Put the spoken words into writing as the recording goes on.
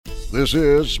This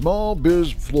is Small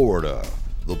Biz Florida,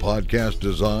 the podcast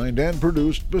designed and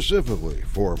produced specifically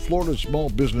for Florida small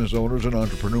business owners and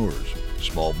entrepreneurs.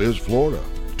 Small Biz Florida,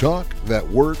 talk that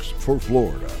works for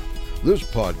Florida. This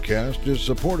podcast is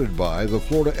supported by the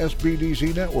Florida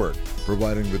SBDC Network,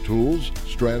 providing the tools,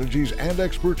 strategies, and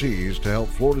expertise to help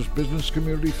Florida's business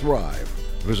community thrive.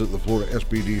 Visit the Florida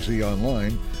SBDC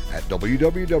online at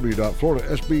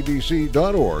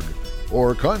www.floridasbdc.org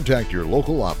or contact your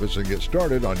local office and get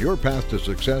started on your path to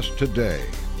success today.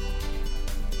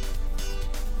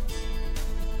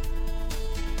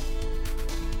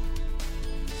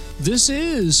 This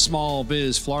is Small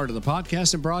Biz Florida, the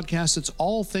podcast and broadcast that's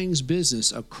all things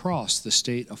business across the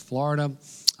state of Florida.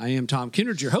 I am Tom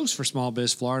Kindred, your host for Small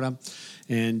Biz Florida.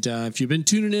 And if you've been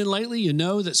tuning in lately, you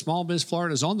know that Small Biz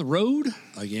Florida is on the road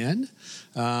again.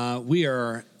 We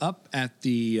are up at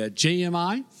the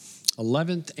JMI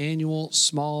 11th Annual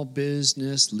Small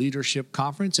Business Leadership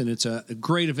Conference, and it's a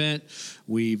great event.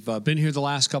 We've been here the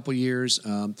last couple of years.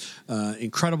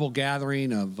 Incredible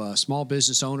gathering of small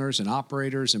business owners and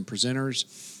operators and presenters.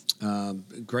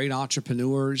 Great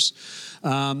entrepreneurs.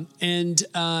 And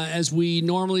as we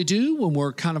normally do when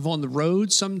we're kind of on the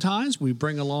road sometimes, we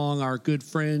bring along our good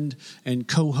friend and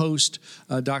co-host,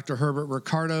 Dr. Herbert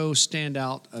Ricardo,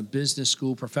 standout business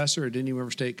school professor at Indian River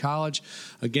State College.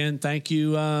 Again, thank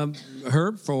you,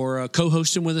 Herb, for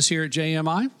co-hosting with us here at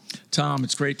JMI. Tom,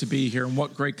 it's great to be here, and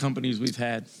what great companies we've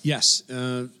had. Yes,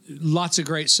 lots of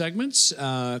great segments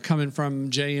coming from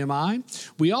JMI.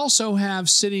 We also have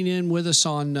sitting in with us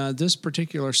on this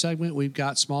particular segment, we've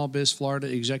got Small Biz Florida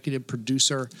executive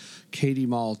producer Katie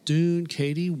Muldoon.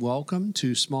 Katie, welcome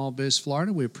to Small Biz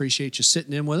Florida. We appreciate you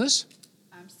sitting in with us.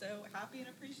 I'm so happy and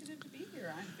appreciative to be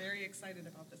here. I'm very excited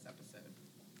about this episode.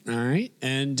 All right,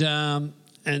 and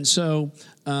so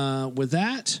with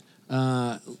that.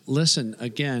 Listen,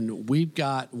 again, we've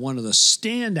got one of the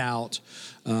standout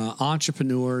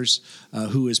entrepreneurs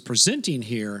who is presenting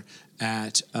here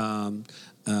at the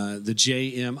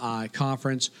JMI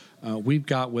conference. We've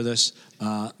got with us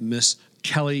Miss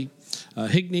Kelly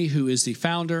Higney, who is the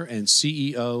founder and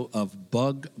CEO of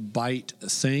Bug Bite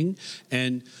Thing.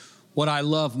 And what I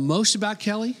love most about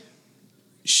Kelly,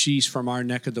 she's from our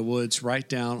neck of the woods, right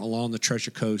down along the Treasure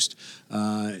Coast.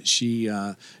 Her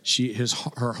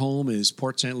home is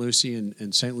Port St. Lucie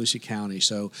in St. Lucie County.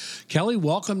 So, Kelly,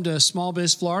 welcome to Small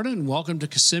Biz Florida, and welcome to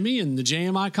Kissimmee and the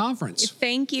JMI conference.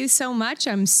 Thank you so much.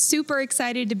 I'm super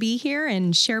excited to be here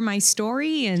and share my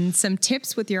story and some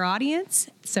tips with your audience.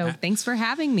 So, thanks for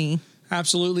having me.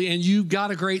 Absolutely, and you've got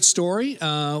a great story.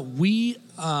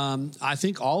 I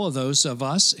think all of those of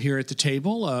us here at the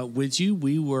table with you,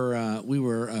 we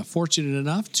were fortunate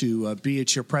enough to be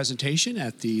at your presentation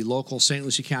at the local St.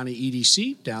 Lucie County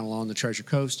EDC down along the Treasure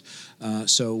Coast.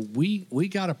 So we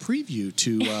got a preview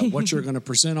to what you're going to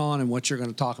present on and what you're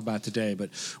going to talk about today. But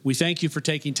we thank you for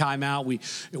taking time out. We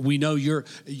know you're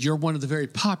one of the very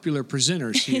popular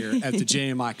presenters here at the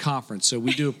JMI conference, so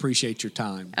we do appreciate your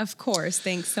time. Of course,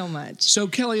 thanks so much. So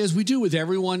Kelly, as we do with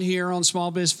everyone here on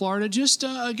Small Biz Florida, just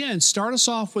again, start us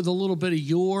off with a little bit of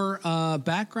your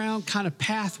background, kind of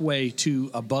pathway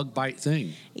to a Bug Bite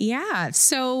Thing. Yeah.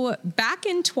 So back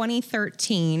in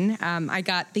 2013, I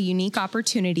got the unique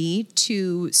opportunity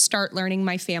to start learning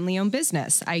my family-owned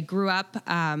business. I grew up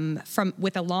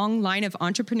with a long line of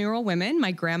entrepreneurial women.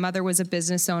 My grandmother was a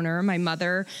business owner. My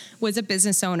mother was a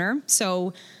business owner.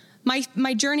 So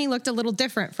my journey looked a little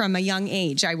different from a young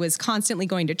age. I was constantly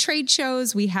going to trade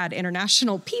shows. We had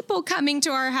international people coming to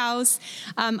our house.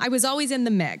 I was always in the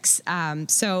mix.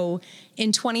 So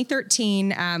in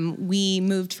 2013, we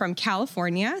moved from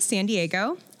California, San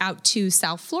Diego, out to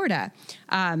South Florida.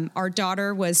 Our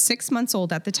daughter was 6 months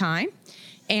old at the time.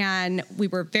 And we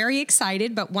were very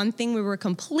excited, but one thing we were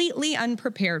completely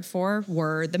unprepared for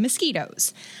were the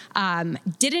mosquitoes.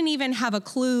 Didn't even have a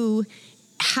clue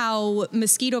how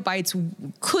mosquito bites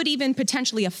could even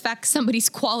potentially affect somebody's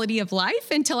quality of life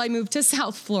until I moved to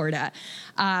South Florida.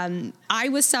 I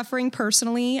was suffering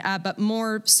personally, but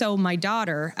more so my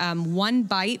daughter. One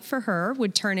bite for her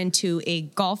would turn into a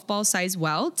golf ball size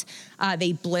welt.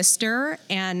 They blister,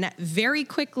 and very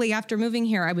quickly after moving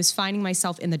here, I was finding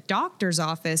myself in the doctor's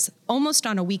office almost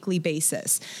on a weekly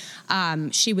basis.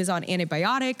 She was on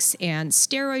antibiotics and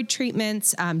steroid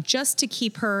treatments just to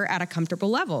keep her at a comfortable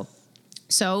level.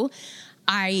 So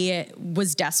I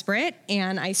was desperate,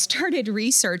 and I started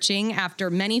researching after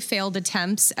many failed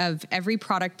attempts of every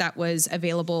product that was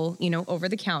available, over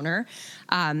the counter.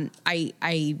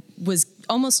 I was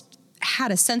almost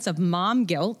had a sense of mom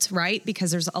guilt, right?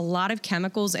 Because there's a lot of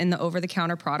chemicals in the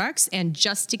over-the-counter products, and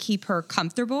just to keep her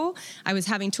comfortable, I was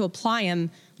having to apply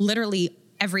them literally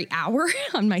every hour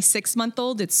on my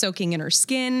 6-month-old. It's soaking in her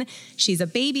skin. She's a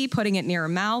baby, putting it near her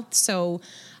mouth. So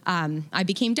I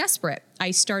became desperate.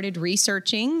 I started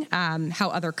researching how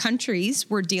other countries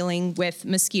were dealing with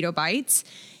mosquito bites.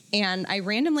 And I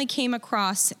randomly came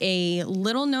across a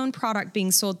little-known product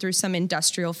being sold through some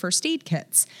industrial first aid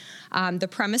kits. The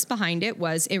premise behind it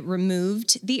was it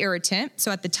removed the irritant.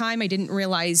 So at the time, I didn't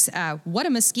realize what a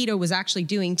mosquito was actually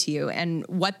doing to you. And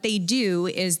what they do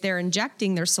is they're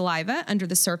injecting their saliva under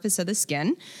the surface of the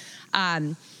skin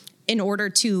in order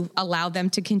to allow them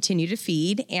to continue to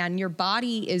feed. And your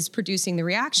body is producing the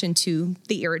reaction to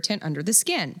the irritant under the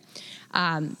skin.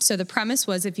 So the premise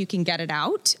was if you can get it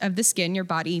out of the skin, your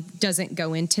body doesn't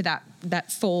go into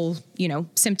that full,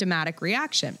 symptomatic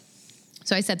reaction.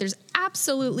 So I said, there's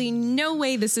absolutely no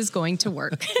way this is going to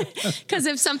work. Because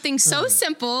if something so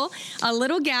simple, a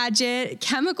little gadget,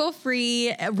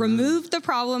 chemical-free, removed the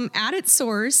problem at its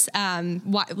source,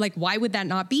 why would that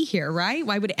not be here, right?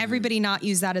 Why would everybody not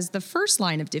use that as the first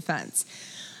line of defense?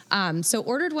 So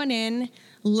ordered one in,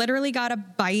 literally got a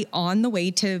bite on the way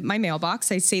to my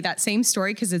mailbox. I say that same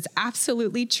story because it's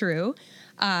absolutely true.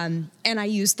 And I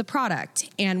used the product.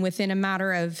 And within a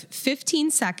matter of 15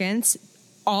 seconds,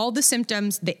 all the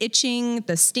symptoms, the itching,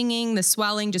 the stinging, the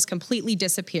swelling just completely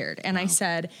disappeared. And wow. I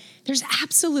said, there's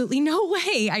absolutely no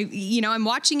way. I'm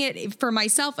watching it for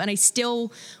myself and I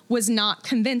still was not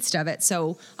convinced of it.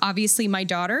 So obviously my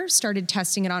daughter started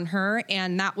testing it on her,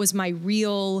 and that was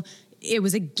it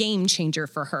was a game changer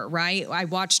for her, right? I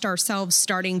watched ourselves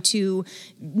starting to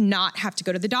not have to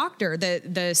go to the doctor.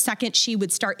 The second she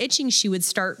would start itching, she would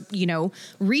start,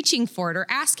 reaching for it or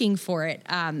asking for it.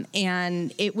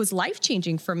 And it was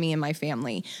life-changing for me and my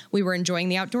family. We were enjoying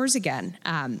the outdoors again.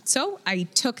 So I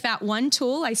took that one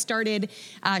tool, I started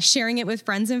sharing it with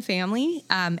friends and family,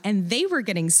 and they were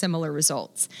getting similar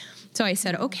results. So I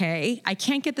said, okay, I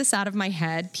can't get this out of my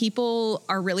head. People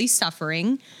are really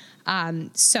suffering.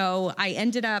 So I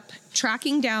ended up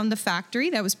tracking down the factory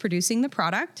that was producing the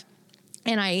product.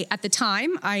 And at the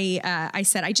time, I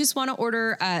said, I just want to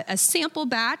order a sample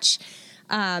batch.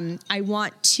 I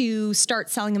want to start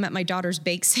selling them at my daughter's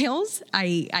bake sales.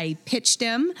 I pitched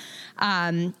them,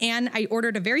 and I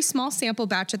ordered a very small sample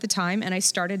batch at the time, and I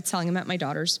started selling them at my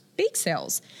daughter's bake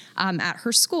sales at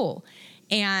her school.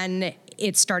 And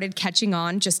it started catching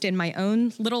on just in my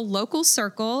own little local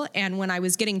circle. And when I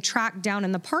was getting tracked down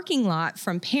in the parking lot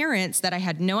from parents that I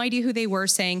had no idea who they were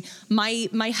saying,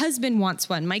 my husband wants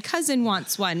one, my cousin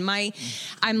wants one,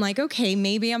 I'm like, okay,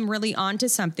 maybe I'm really onto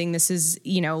something. This is,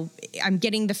 I'm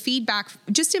getting the feedback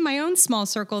just in my own small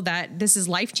circle that this is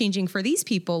life-changing for these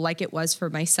people like it was for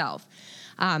myself.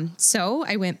 So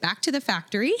I went back to the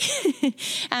factory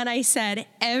and I said,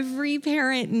 every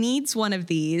parent needs one of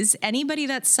these. Anybody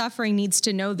that's suffering needs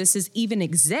to know this even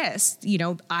exists.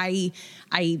 I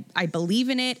believe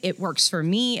in it. It works for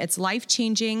me. It's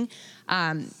life-changing.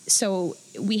 So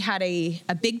we had a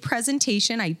big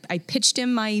presentation. I pitched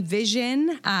him my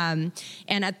vision, and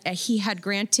he had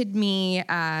granted me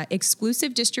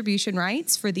exclusive distribution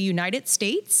rights for the United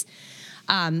States.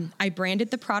 I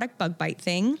branded the product Bug Bite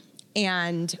Thing.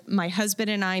 And my husband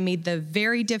and I made the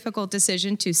very difficult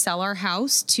decision to sell our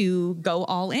house to go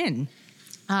all in.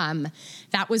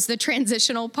 That was the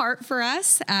transitional part for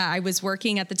us. I was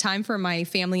working at the time for my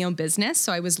family-owned business,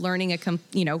 so I was learning a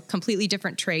completely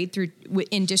different trade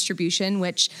in distribution,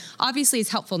 which obviously is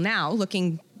helpful now,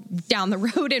 looking down the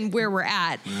road and where we're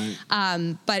at.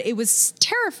 Right. But it was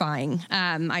terrifying.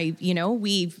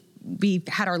 We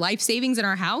had our life savings in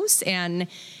our house, and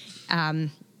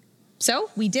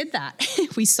so we did that.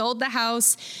 We sold the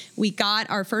house. We got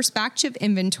our first batch of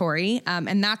inventory,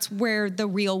 and that's where the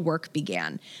real work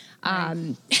began.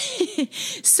 Right.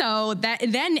 So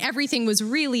then everything was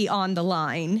really on the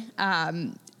line.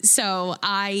 So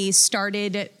I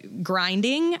started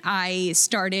grinding. I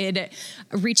started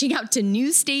reaching out to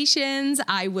news stations.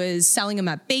 I was selling them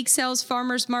at bake sales,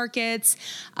 farmers markets.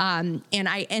 And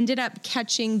I ended up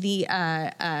catching the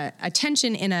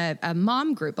attention in a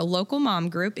mom group, a local mom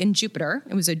group in Jupiter.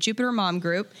 It was a Jupiter mom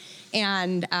group.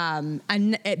 And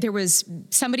there was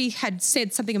somebody had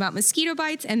said something about mosquito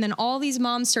bites, and then all these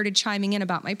moms started chiming in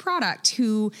about my product,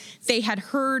 who they had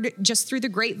heard just through the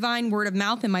grapevine, word of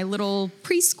mouth in my little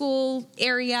preschool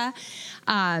area.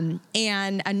 And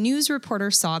a news reporter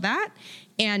saw that,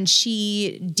 and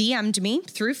she DM'd me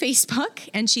through Facebook,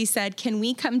 and she said, "Can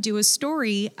we come do a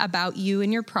story about you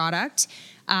and your product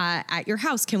at your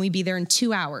house? Can we be there in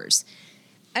 2 hours?"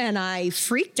 And I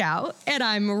freaked out, and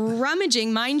I'm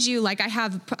rummaging, mind you, like I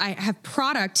have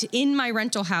product in my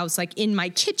rental house, like in my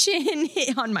kitchen,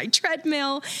 on my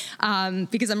treadmill,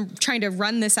 because I'm trying to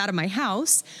run this out of my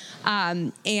house.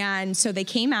 And so they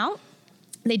came out.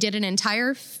 They did an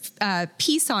entire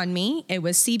piece on me. It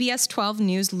was CBS 12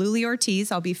 News, Luli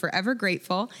Ortiz. I'll be forever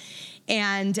grateful.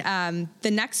 And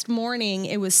the next morning,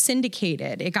 it was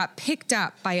syndicated. It got picked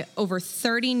up by over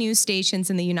 30 news stations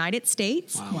in the United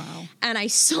States. Wow. And I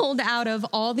sold out of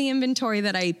all the inventory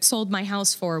that I sold my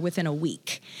house for within a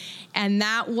week. And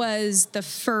that was the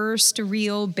first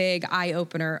real big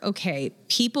eye-opener. Okay,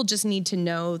 people just need to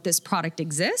know this product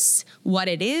exists, what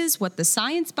it is, what the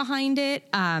science behind it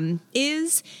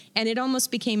is, and it almost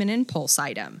became an impulse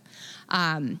item.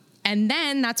 And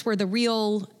then that's where the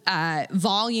real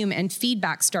volume and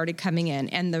feedback started coming in.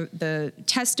 And the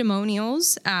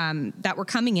testimonials that were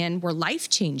coming in were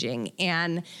life-changing.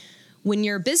 And when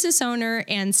you're a business owner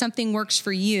and something works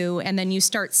for you, and then you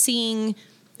start seeing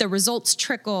the results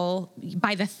trickle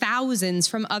by the thousands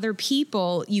from other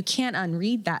people, you can't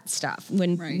unread that stuff.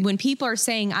 When people are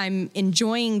saying, I'm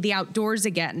enjoying the outdoors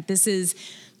again, this is,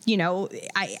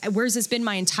 where's this been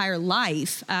my entire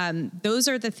life? Those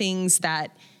are the things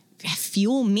that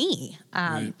fuel me.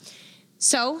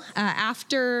 So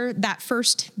after that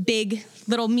first big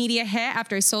little media hit,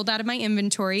 after I sold out of my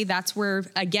inventory, that's where,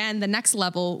 again, the next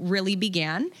level really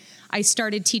began. I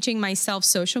started teaching myself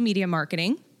social media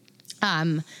marketing.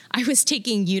 I was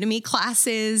taking Udemy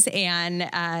classes, and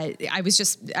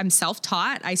I'm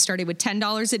self-taught. I started with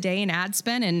 $10 a day in ad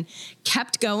spend and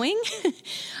kept going.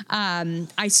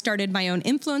 I started my own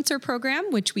influencer program,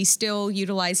 which we still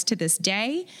utilize to this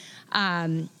day.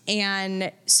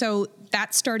 And so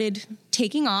that started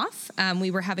taking off. We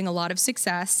were having a lot of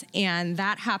success, and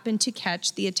that happened to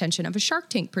catch the attention of a Shark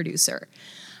Tank producer,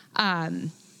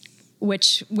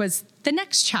 which was the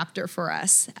next chapter for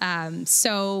us.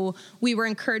 So we were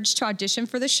encouraged to audition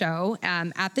for the show.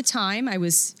 At the time, I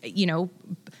was,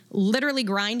 literally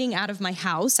grinding out of my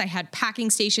house. I had packing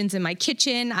stations in my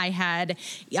kitchen. I had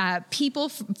people,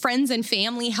 friends and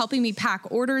family helping me pack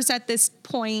orders at this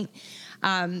point.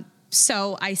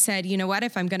 So I said, you know what,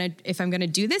 if I'm gonna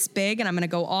do this big and I'm gonna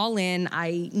go all in,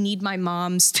 I need my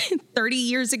mom's 30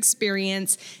 years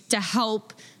experience to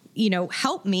help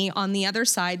me on the other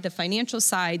side, the financial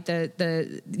side,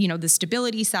 the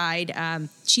stability side.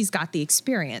 She's got the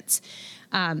experience.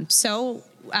 So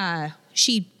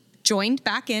she joined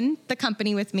back in the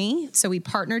company with me. So we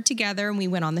partnered together and we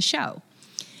went on the show.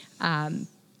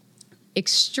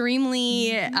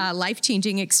 Extremely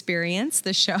life-changing experience,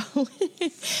 the show.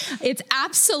 It's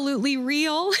absolutely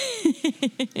real.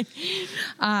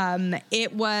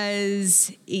 It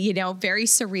was, very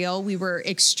surreal. We were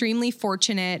extremely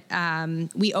fortunate.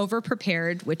 We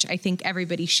over-prepared, which I think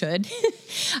everybody should.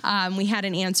 We had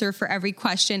an answer for every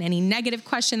question, any negative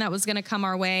question that was going to come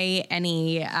our way,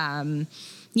 any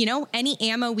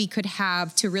ammo we could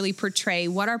have to really portray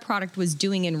what our product was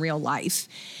doing in real life.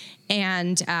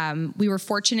 And we were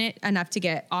fortunate enough to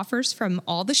get offers from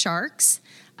all the sharks.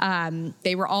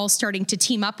 They were all starting to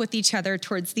team up with each other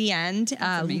towards the end.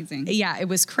 That's amazing. Yeah, it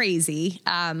was crazy.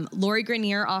 Lori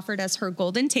Grenier offered us her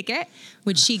golden ticket,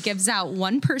 which she gives out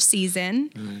one per season.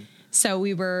 Mm-hmm. So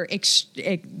we were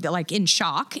in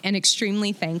shock and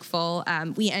extremely thankful.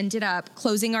 We ended up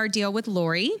closing our deal with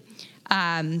Lori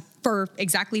for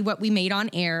exactly what we made on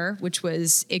air, which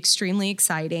was extremely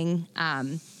exciting.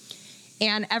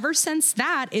 And ever since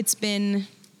that, it's been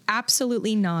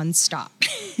absolutely nonstop.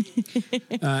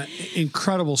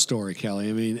 Incredible story, Kelly.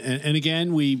 I mean, and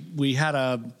again, we had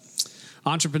a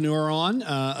entrepreneur on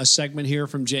a segment here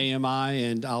from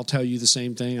JMI, and I'll tell you the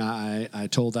same thing. I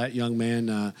told that young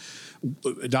man,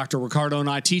 Dr. Ricardo and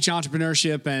I teach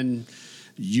entrepreneurship, and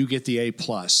you get the A+.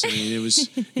 I mean,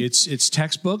 it's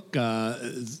textbook.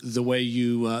 The way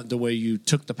you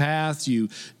took the path, you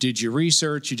did your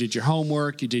research, you did your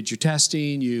homework, you did your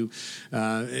testing, you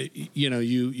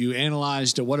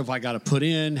analyzed what have I got to put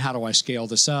in, how do I scale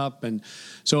this up, and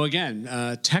so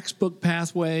again, textbook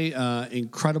pathway,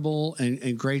 incredible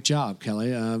and great job,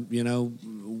 Kelly.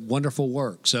 Wonderful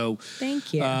work. So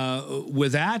thank you.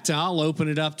 With that, I'll open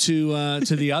it up to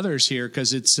the others here,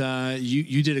 because it's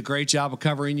you did a great job of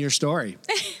covering your story.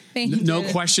 Thank you. No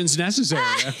questions necessary.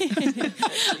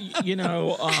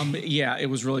 Yeah, it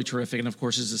was really terrific. And of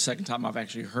course, it's the second time I've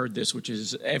actually heard this, which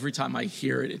is every time I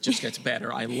hear it, it just gets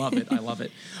better. I love it. I love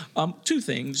it. Two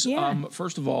things. Yeah.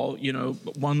 First of all,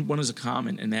 one is a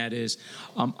comment, and that is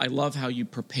I love how you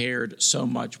prepared so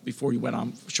much before you went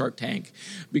on Shark Tank,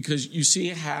 because you see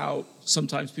how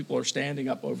sometimes people are standing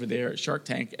up over there at Shark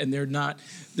Tank and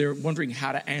they're wondering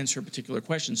how to answer a particular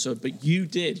question. So, but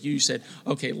you said,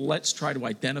 okay, let's try to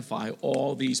identify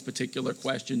all these particular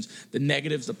questions, the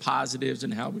negatives, the positives,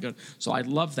 and how we're going to. So I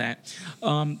love that.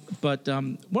 But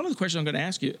one of the questions I'm going to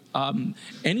ask you,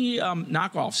 any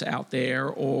knockoffs out there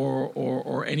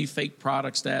or any fake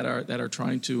products that are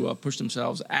trying to push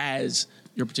themselves as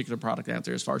your particular product out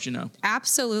there, as far as you know?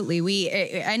 Absolutely.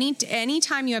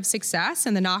 Anytime you have success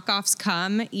and the knockoffs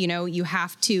come, you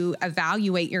have to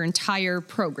evaluate your entire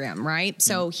program, right?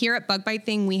 So here at Bug Bite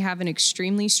Thing, we have an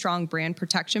extremely strong brand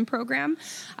protection program.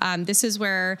 This is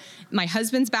where my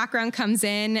husband's background comes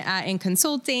in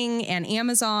consulting and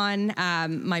Amazon.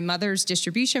 My mother's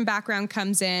distribution background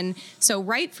comes in. So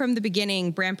right from the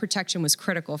beginning, brand protection was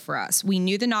critical for us. We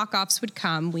knew the knockoffs would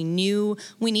come. We knew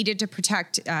we needed to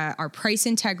protect our price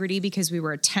integrity because we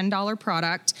were a $10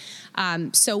 product.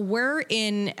 So we're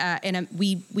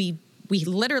we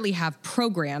literally have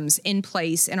programs in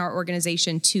place in our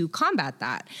organization to combat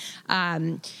that.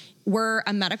 We're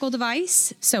a medical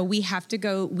device, so we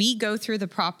go through the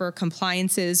proper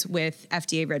compliances with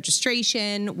FDA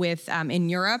registration, with in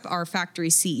Europe, our factory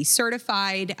CE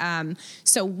certified.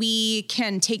 So we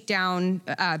can take down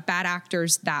bad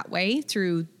actors that way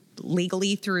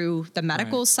legally through the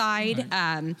medical side.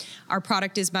 Right. Our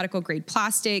product is medical grade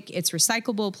plastic. It's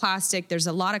recyclable plastic. There's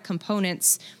a lot of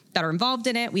components that are involved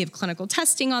in it. We have clinical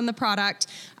testing on the product.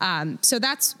 So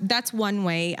that's one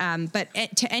way. But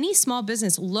to any small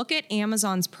business, look at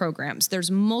Amazon's programs. There's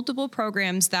multiple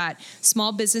programs that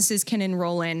small businesses can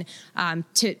enroll in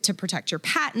to protect your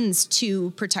patents,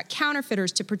 to protect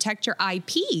counterfeiters, to protect your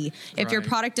IP. If your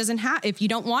product if you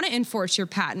don't want to enforce your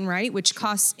patent, right, which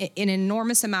costs an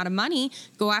enormous amount of money,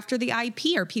 go after the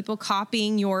IP. Are people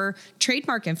copying your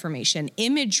trademark information,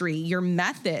 imagery, your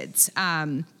methods?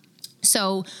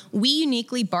 So we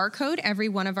uniquely barcode every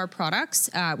one of our products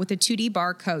with a 2D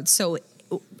barcode. So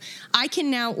I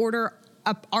can now order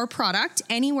our product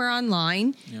anywhere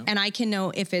online, and I can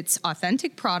know if it's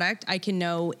authentic product. I can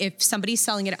know if somebody's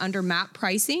selling it under MAP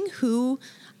pricing, who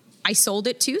I sold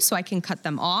it to, so I can cut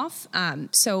them off.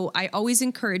 So I always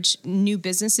encourage new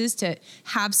businesses to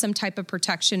have some type of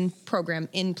protection program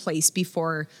in place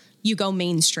before you go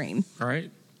mainstream. All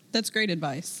right. That's great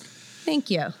advice.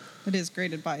 Thank you. That is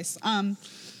great advice. I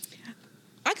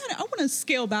want to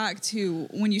scale back to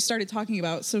when you started talking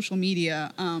about social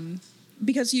media,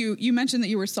 because you mentioned that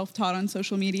you were self-taught on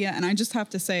social media, and I just have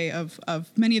to say of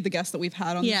many of the guests that we've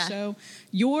had on the show,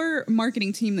 your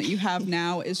marketing team that you have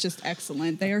now is just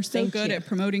excellent. They are so good at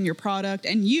promoting your product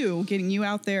and getting you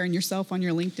out there and yourself on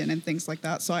your LinkedIn and things like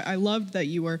that. So I loved that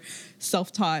you were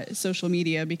self-taught social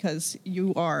media, because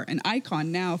you are an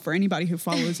icon now for anybody who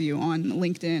follows you on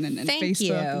LinkedIn and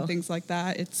Facebook and things like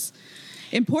that. It's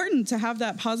important to have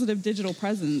that positive digital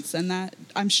presence, and that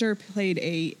I'm sure played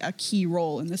a key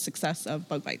role in the success of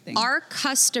Bug Bite Thing. Our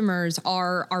customers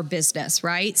are our business,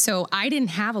 right? So I didn't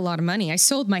have a lot of money. I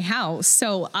sold my house.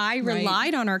 So I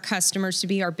relied on our customers to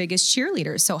be our biggest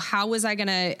cheerleaders. So how was I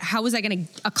gonna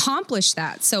accomplish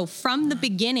that? So from the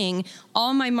beginning,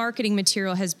 all my marketing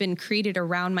material has been created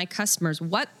around my customers.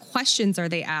 What questions are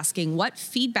they asking? What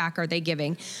feedback are they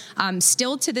giving?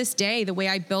 Still to this day, the way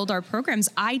I build our programs,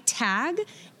 I tag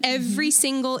every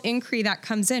single inquiry that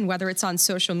comes in, whether it's on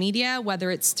social media, whether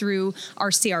it's through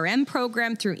our CRM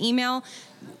program, through email.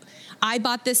 I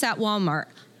bought this at Walmart.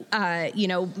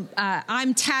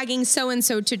 I'm tagging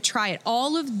so-and-so to try it.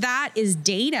 All of that is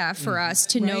data for us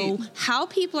to know how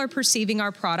people are perceiving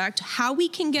our product, how we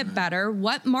can get better,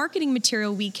 what marketing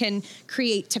material we can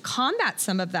create to combat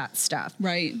some of that stuff.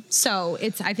 Right. So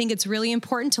I think it's really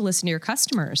important to listen to your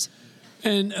customers.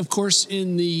 And of course,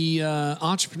 in the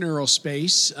entrepreneurial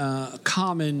space, a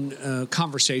common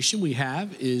conversation we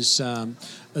have is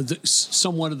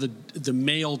somewhat of the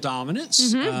male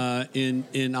dominance in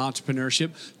entrepreneurship.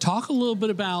 Talk a little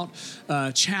bit about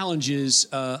challenges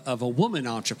of a woman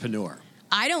entrepreneur.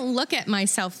 I don't look at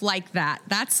myself like that.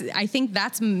 I think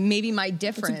that's maybe my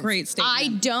difference. That's a great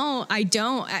statement.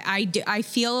 I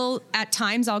feel at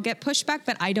times I'll get pushback,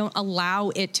 but I don't allow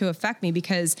it to affect me,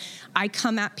 because I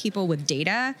come at people with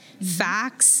data,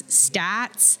 facts,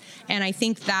 stats, and I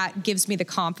think that gives me the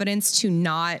confidence to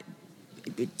not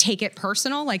take it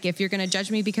personal. Like, if you're going to judge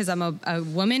me because I'm a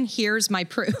woman, here's my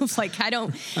proof. Like,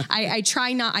 I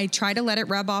try to let it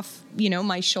rub off,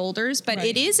 my shoulders, but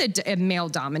it is a male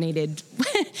dominated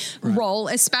role,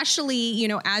 especially,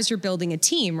 as you're building a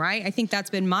team, right? I think that's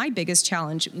been my biggest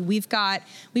challenge. We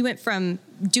went from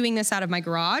doing this out of my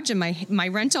garage and my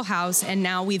rental house, and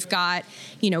now we've got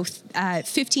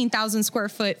 15,000 square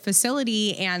foot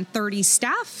facility and 30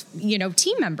 staff,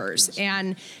 team members.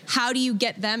 And how do you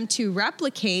get them to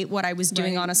replicate what I was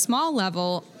doing on a small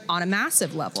level on a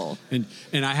massive level? And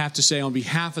I have to say, on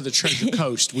behalf of the Treasure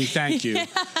Coast, we thank you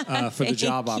for the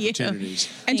job opportunities.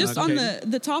 And just on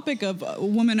the topic of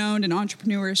woman-owned and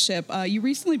entrepreneurship, you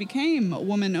recently became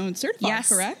Woman-Owned Certified,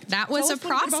 correct? That was Tell a us a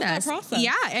little bit process. about that process.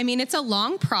 Yeah, I mean, it's a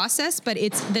long process, but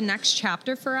it's the next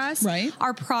chapter for us. Right.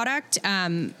 Our product,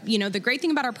 the great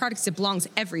thing about our product is it belongs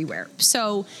everywhere.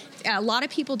 So a lot of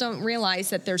people don't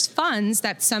realize that there's funds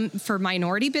that for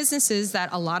minority businesses that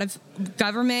a lot of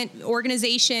government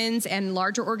organizations and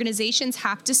larger organizations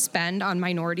have to spend on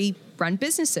minority-run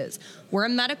businesses. We're a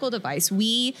medical device.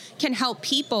 We can help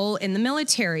people in the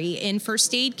military in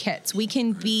first aid kits. We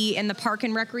can be in the park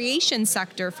and recreation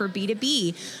sector for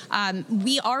B2B.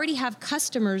 We already have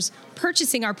customers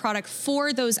purchasing our product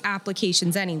for those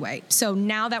applications anyway. So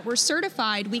now that we're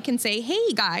certified, we can say,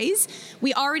 hey guys,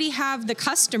 we already have the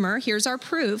customer. Here's our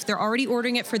proof. They're already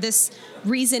ordering it for this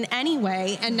reason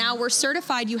anyway. And now we're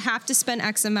certified. You have to spend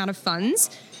X amount of funds.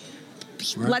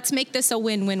 Right. Let's make this a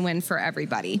win-win-win for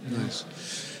everybody. Nice.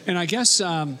 And I guess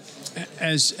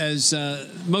as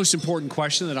most important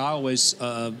question that I always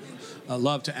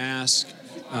love to ask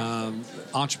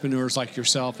entrepreneurs like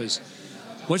yourself is,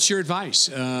 what's your advice?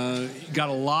 You got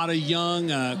a lot of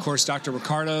young, of course, Dr.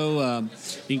 Ricardo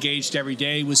engaged every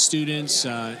day with students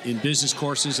in business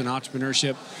courses and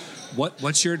entrepreneurship.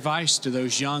 What's your advice to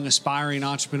those young aspiring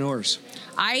entrepreneurs?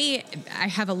 I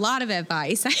have a lot of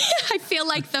advice. I feel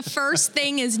like the first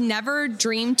thing is never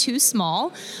dream too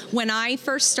small. When I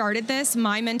first started this,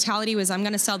 my mentality was I'm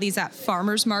going to sell these at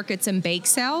farmers markets and bake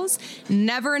sales.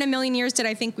 Never in a million years did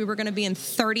I think we were going to be in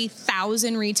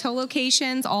 30,000 retail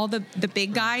locations. All the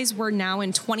big guys were now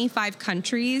in 25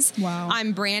 countries. Wow.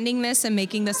 I'm branding this and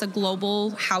making this a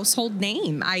global household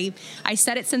name. I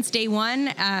said it since day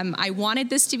one. I wanted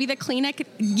this to be the Kleenex,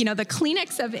 the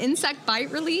Kleenex of insect bite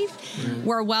relief.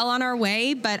 Mm-hmm. We're well on our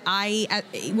way, but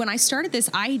when I started this,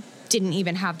 I didn't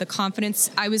even have the confidence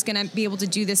I was going to be able to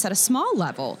do this at a small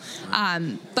level.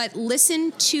 But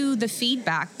listen to the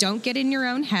feedback. Don't get in your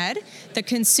own head. The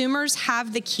consumers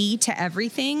have the key to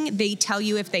everything. They tell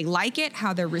you if they like it,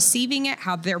 how they're receiving it,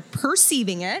 how they're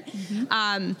perceiving it.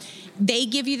 Mm-hmm. They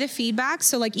give you the feedback.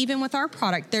 So like even with our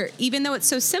product, even though it's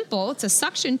so simple, it's a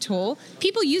suction tool,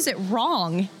 people use it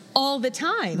wrong all the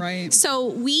time. Right. So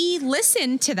we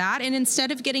listen to that, and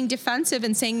instead of getting defensive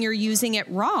and saying you're using it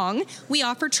wrong, we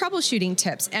offer troubleshooting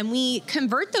tips, and we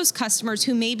convert those customers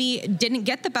who maybe didn't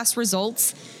get the best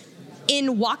results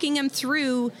in walking them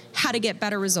through how to get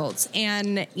better results.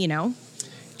 And,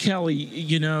 Kelly,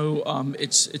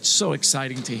 it's so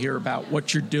exciting to hear about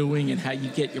what you're doing and how you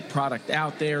get your product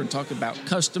out there and talk about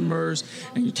customers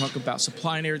and you talk about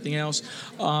supply and everything else.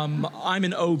 I'm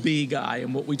an OB guy,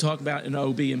 and what we talk about in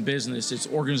OB in business is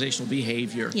organizational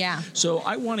behavior. Yeah. So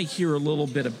I want to hear a little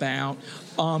bit about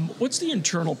what's the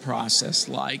internal process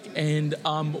like, and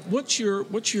what's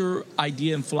your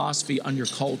idea and philosophy on your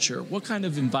culture? What kind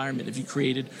of environment have you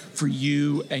created for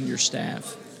you and your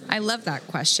staff? I love that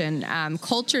question.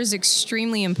 Culture is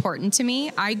extremely important to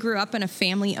me. I grew up in a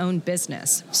family-owned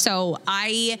business. So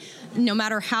no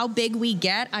matter how big we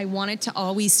get, I want it to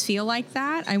always feel like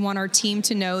that. I want our team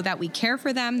to know that we care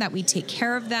for them, that we take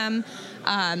care of them,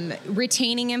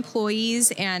 retaining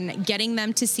employees and getting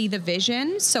them to see the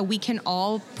vision so we can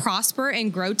all prosper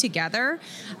and grow together.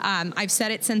 I've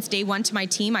said it since day one to my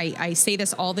team. I say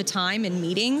this all the time in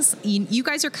meetings. You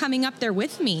guys are coming up there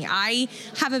with me. I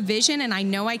have a vision, and I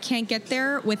know I can't get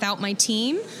there without my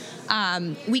team.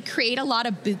 We create a lot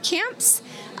of boot camps.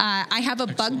 I have a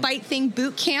bug bite thing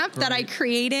boot camp that I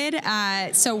created.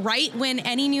 So right when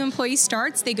any new employee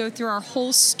starts, they go through our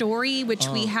whole story, which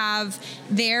we have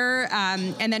there.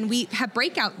 And then we have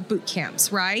breakout boot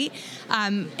camps, right?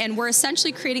 And we're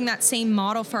essentially creating that same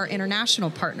model for our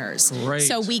international partners. Great.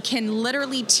 So we can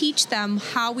literally teach them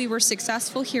how we were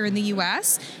successful here in the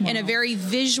U.S. in a very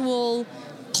visual,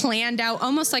 planned out,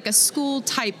 almost like a school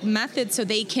type method, so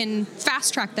they can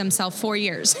fast track themselves 4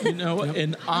 years. An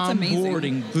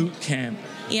onboarding boot camp.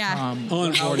 Yeah.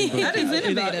 Onboarding boot That is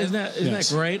innovative. Isn't that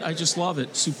great? I just love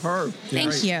it. Superb.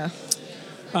 Thank you.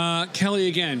 Kelly,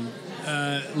 again,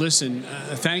 listen,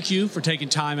 thank you for taking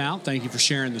time out. Thank you for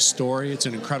sharing the story. It's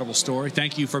an incredible story.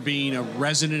 Thank you for being a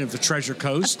resident of the Treasure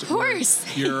Coast. Of course.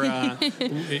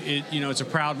 It's a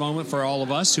proud moment for all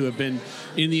of us who have been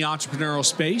in the entrepreneurial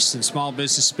space and small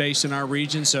business space in our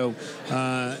region. So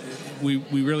we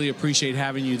really appreciate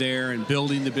having you there and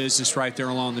building the business right there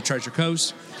along the Treasure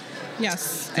Coast.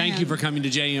 Yes. Thank you for coming to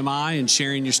JMI and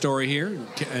sharing your story here.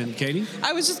 And Katie?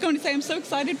 I was just going to say I'm so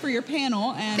excited for your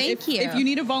panel. And Thank you. If you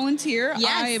need a volunteer,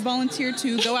 Yes. I volunteer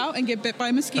to go out and get bit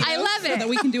by mosquitoes. I love So it. that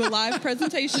we can do a live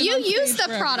presentation. You on use stage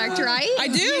the for product, everyone. right? I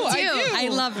do. You I do. do. I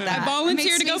love that. I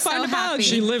volunteer It to go makes me find so a bug. happy.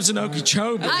 She lives in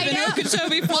Okeechobee. I know.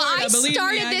 Okeechobee, Florida. Well, I Believe me,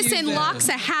 started I this use in it.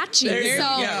 Loxahatchee, There you so go.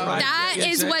 Right. that Yeah,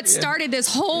 is what yeah. started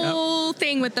this whole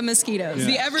thing with the mosquitoes.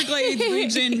 The Everglades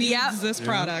region needs Yep. this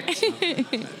product.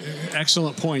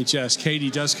 Excellent point. Yes, Katie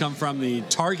does come from the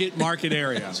Target market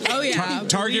area. Oh, yeah.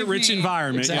 Target-rich Believe me.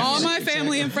 environment. Exactly. yes. All my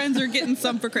family and friends are getting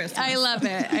some for Christmas. I love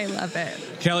it. I love it.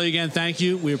 Kelly, again, thank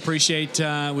you. We appreciate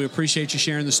you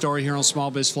sharing the story here on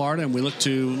Small Biz Florida, and we look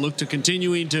to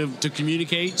continuing to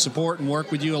communicate, support, and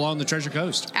work with you along the Treasure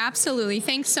Coast. Absolutely.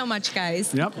 Thanks so much,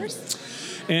 guys. Yep.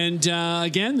 And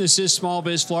again, this is Small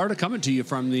Biz Florida coming to you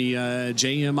from the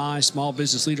JMI Small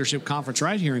Business Leadership Conference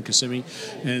right here in Kissimmee,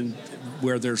 and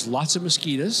where there's lots of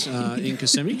mosquitoes in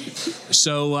Kissimmee.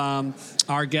 So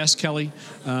our guest, Kelly,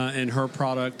 and her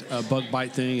product, Bug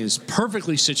Bite Thing, is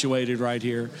perfectly situated right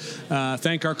here.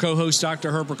 Thank our co-host,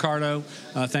 Dr. Herb Ricardo.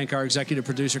 Thank our executive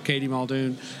producer, Katie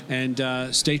Muldoon.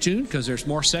 And stay tuned, because there's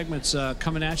more segments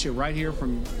coming at you right here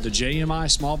from the JMI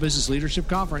Small Business Leadership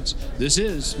Conference. This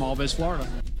is Small Biz Florida.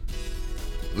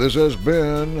 This has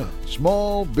been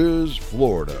Small Biz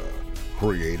Florida,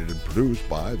 created and produced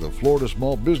by the Florida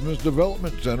Small Business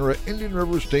Development Center at Indian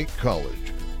River State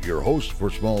College. Your host for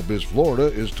Small Biz Florida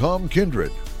is Tom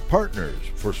Kindred. Partners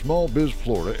for Small Biz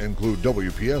Florida include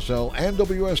WPSL and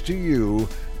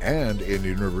WSTU and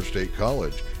Indian River State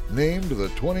College, named the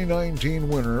 2019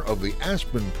 winner of the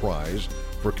Aspen Prize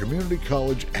for Community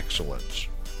College Excellence.